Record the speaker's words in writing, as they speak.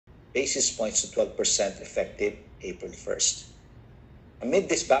basis points to 12% effective April 1st. Amid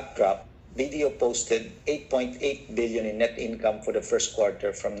this backdrop, BDO posted 8.8 billion in net income for the first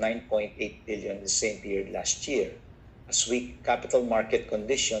quarter from 9.8 billion in the same period last year, as weak capital market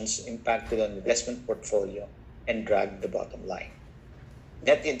conditions impacted on investment portfolio and dragged the bottom line.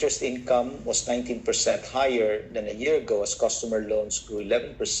 Net interest income was 19% higher than a year ago as customer loans grew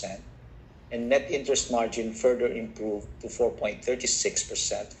 11%, and net interest margin further improved to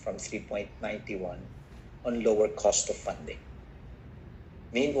 4.36% from 3.91% on lower cost of funding.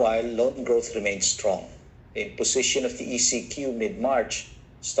 Meanwhile, loan growth remained strong. The imposition of the ECQ mid-March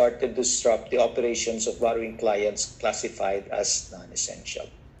started to disrupt the operations of borrowing clients classified as non-essential.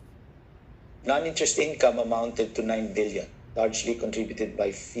 Non-interest income amounted to 9 billion, largely contributed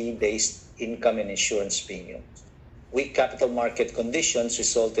by fee-based income and insurance premiums. Weak capital market conditions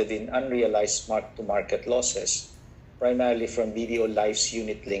resulted in unrealized mark-to-market losses, primarily from BDO Life's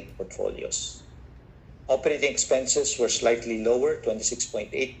unit-linked portfolios. Operating expenses were slightly lower,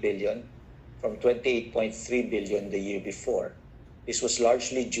 26.8 billion, from 28.3 billion the year before. This was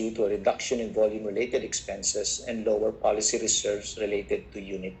largely due to a reduction in volume-related expenses and lower policy reserves related to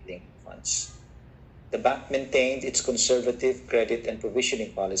unit-linked funds. The bank maintained its conservative credit and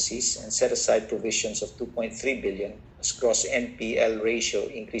provisioning policies and set aside provisions of 2.3 billion as gross NPL ratio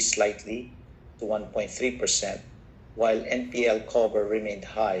increased slightly to 1.3%, while NPL cover remained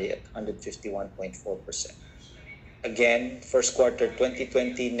high at 151.4%. Again, first quarter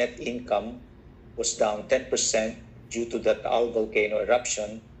 2020 net income was down 10% due to the Taal volcano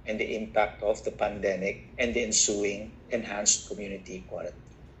eruption and the impact of the pandemic and the ensuing enhanced community quarantine.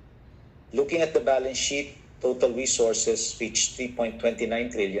 Looking at the balance sheet, total resources reached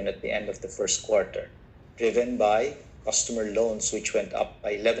 3.29 trillion at the end of the first quarter, driven by customer loans which went up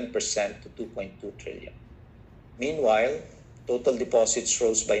by 11% to 2.2 trillion. Meanwhile, total deposits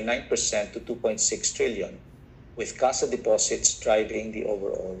rose by 9% to 2.6 trillion, with CASA deposits driving the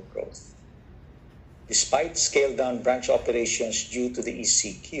overall growth. Despite scaled-down branch operations due to the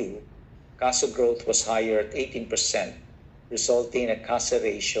ECQ, CASA growth was higher at 18%, resulting in a CASA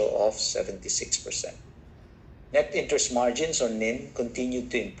ratio of 76%. Net interest margins, or NIM, continued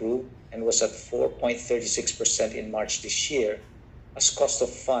to improve and was at 4.36% in March this year as cost of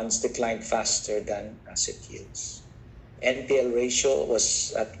funds declined faster than asset yields. NPL ratio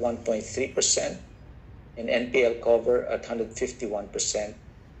was at 1.3% and NPL cover at 151%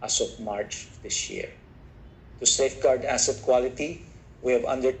 as of March this year. To safeguard asset quality, we have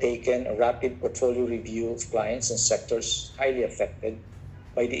undertaken a rapid portfolio review of clients and sectors highly affected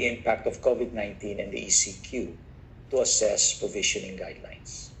by the impact of COVID-19 and the ECQ to assess provisioning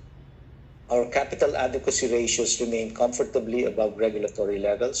guidelines. Our capital adequacy ratios remain comfortably above regulatory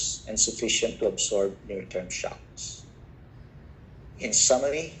levels and sufficient to absorb near-term shocks. In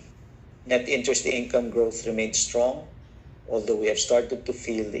summary, net interest income growth remains strong, although we have started to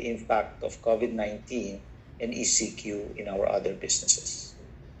feel the impact of COVID-19 and ECQ in our other businesses.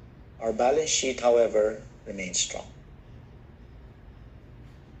 Our balance sheet, however, remains strong.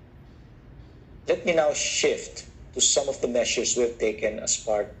 Let me now shift to some of the measures we have taken as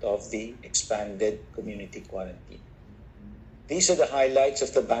part of the expanded community quarantine. These are the highlights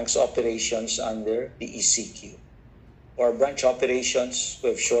of the bank's operations under the ECQ. For our branch operations, we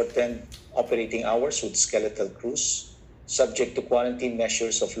have shortened operating hours with skeletal crews, subject to quarantine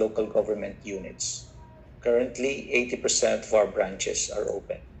measures of local government units. Currently, 80% of our branches are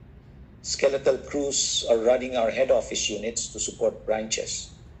open. Skeletal crews are running our head office units to support branches,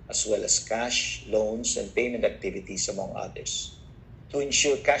 as well as cash, loans, and payment activities, among others. To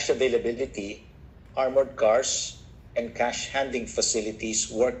ensure cash availability, armored cars and cash handling facilities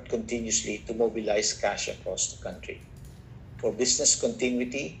work continuously to mobilize cash across the country. For business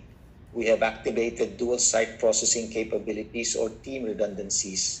continuity, we have activated dual site processing capabilities or team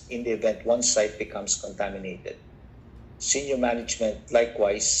redundancies in the event one site becomes contaminated. Senior management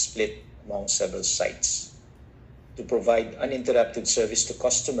likewise split among several sites. To provide uninterrupted service to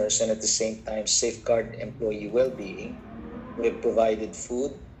customers and at the same time safeguard employee well-being, we have provided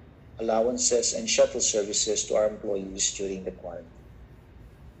food, allowances, and shuttle services to our employees during the quarantine.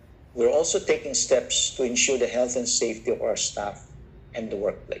 We're also taking steps to ensure the health and safety of our staff and the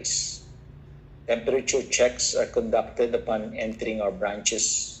workplace. Temperature checks are conducted upon entering our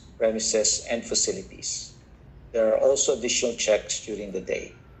branches, premises, and facilities. There are also additional checks during the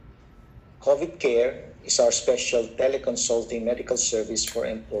day. COVID Care is our special teleconsulting medical service for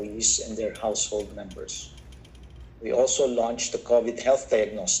employees and their household members. We also launched the COVID health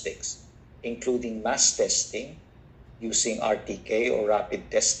diagnostics, including mass testing using RTK or rapid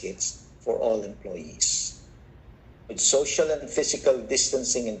test kits for all employees. With social and physical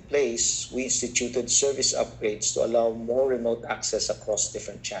distancing in place, we instituted service upgrades to allow more remote access across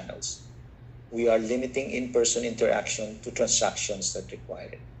different channels. We are limiting in-person interaction to transactions that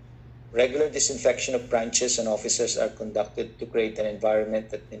require it. Regular disinfection of branches and offices are conducted to create an environment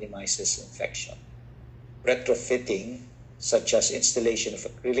that minimizes infection. Retrofitting, such as installation of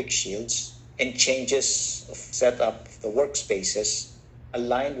acrylic shields and changes of setup of the workspaces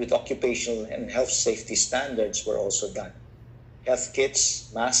aligned with occupational and health safety standards were also done. Health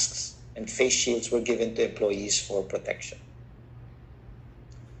kits, masks, and face shields were given to employees for protection.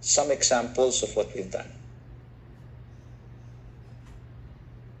 Some examples of what we've done.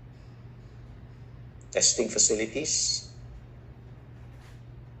 Testing facilities.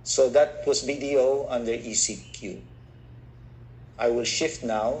 So that was BDO under ECQ. I will shift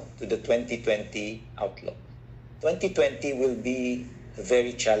now to the 2020 outlook. 2020 will be a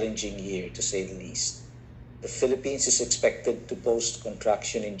very challenging year, to say the least. The Philippines is expected to post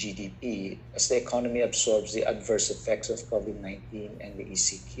contraction in GDP as the economy absorbs the adverse effects of COVID-19 and the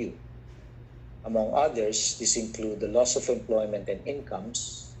ECQ. Among others, these include the loss of employment and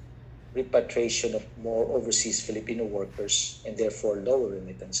incomes, repatriation of more overseas Filipino workers and therefore lower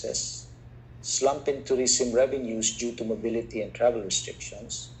remittances, slump in tourism revenues due to mobility and travel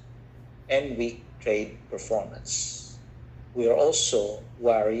restrictions, and weak trade performance. We are also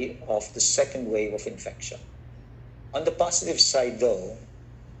wary of the second wave of infection. On the positive side though,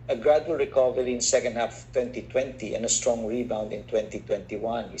 a gradual recovery in second half of 2020 and a strong rebound in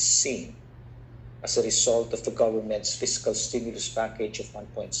 2021 is seen as a result of the government's fiscal stimulus package of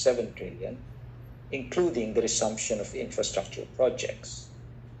 1.7 trillion, including the resumption of infrastructure projects,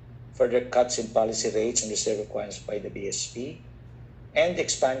 further cuts in policy rates and reserve requirements by the BSP, and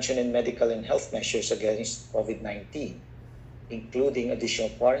expansion in medical and health measures against COVID-19, including additional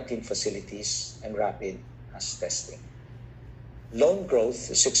quarantine facilities and rapid mass testing. Loan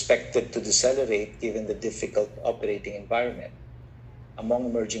growth is expected to decelerate given the difficult operating environment. Among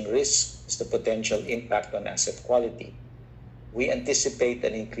emerging risks is the potential impact on asset quality. We anticipate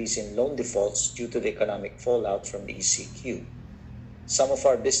an increase in loan defaults due to the economic fallout from the ECQ. Some of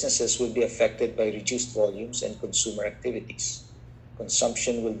our businesses will be affected by reduced volumes and consumer activities.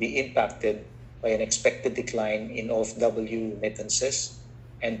 Consumption will be impacted by an expected decline in OFW remittances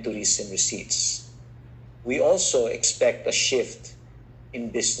and tourism receipts. We also expect a shift in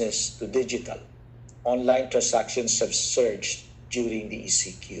business to digital. Online transactions have surged during the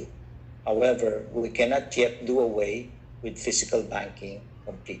ECQ. However, we cannot yet do away with physical banking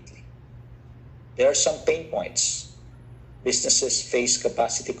completely. There are some pain points. Businesses face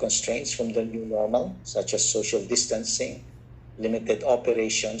capacity constraints from the new normal, such as social distancing, limited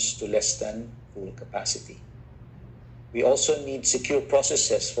operations to less than full capacity. We also need secure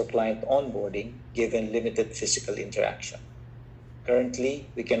processes for client onboarding given limited physical interaction. Currently,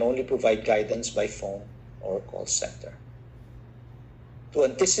 we can only provide guidance by phone or call center. To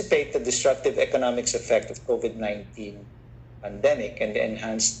anticipate the disruptive economics effect of COVID-19 pandemic and the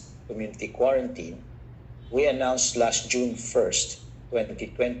enhanced community quarantine, we announced last June 1st,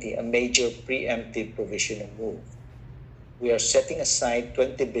 2020, a major preemptive provisioning move. We are setting aside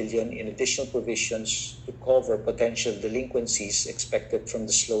 20 billion in additional provisions to cover potential delinquencies expected from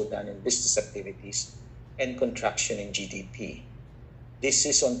the slowdown in business activities and contraction in GDP. This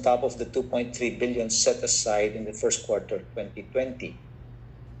is on top of the 2.3 billion set aside in the first quarter of 2020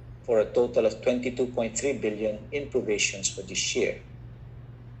 for a total of 22.3 billion in provisions for this year.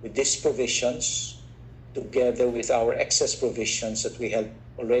 With these provisions, together with our excess provisions that we have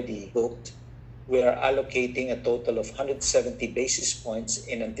already booked, we are allocating a total of 170 basis points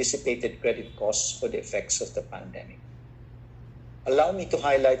in anticipated credit costs for the effects of the pandemic. Allow me to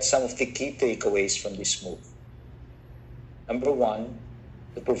highlight some of the key takeaways from this move. Number one,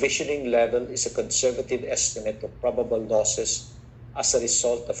 the provisioning level is a conservative estimate of probable losses as a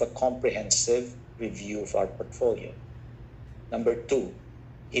result of a comprehensive review of our portfolio. Number two,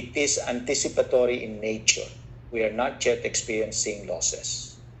 it is anticipatory in nature. We are not yet experiencing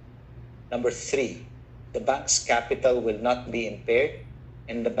losses. Number three, the bank's capital will not be impaired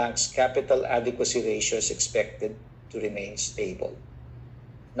and the bank's capital adequacy ratio is expected to remain stable.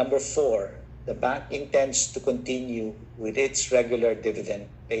 Number four, the bank intends to continue with its regular dividend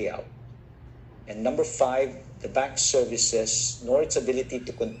payout. And number five, the bank's services nor its ability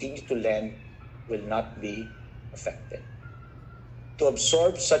to continue to lend will not be affected. To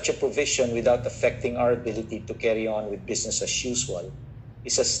absorb such a provision without affecting our ability to carry on with business as usual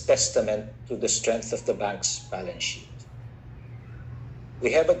is a testament to the strength of the bank's balance sheet.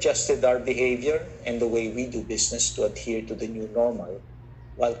 We have adjusted our behavior and the way we do business to adhere to the new normal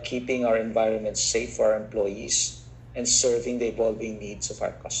while keeping our environment safe for our employees and serving the evolving needs of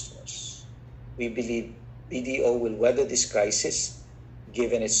our customers. We believe BDO will weather this crisis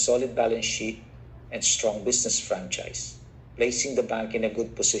given its solid balance sheet and strong business franchise, placing the bank in a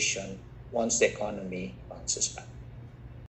good position once the economy bounces back.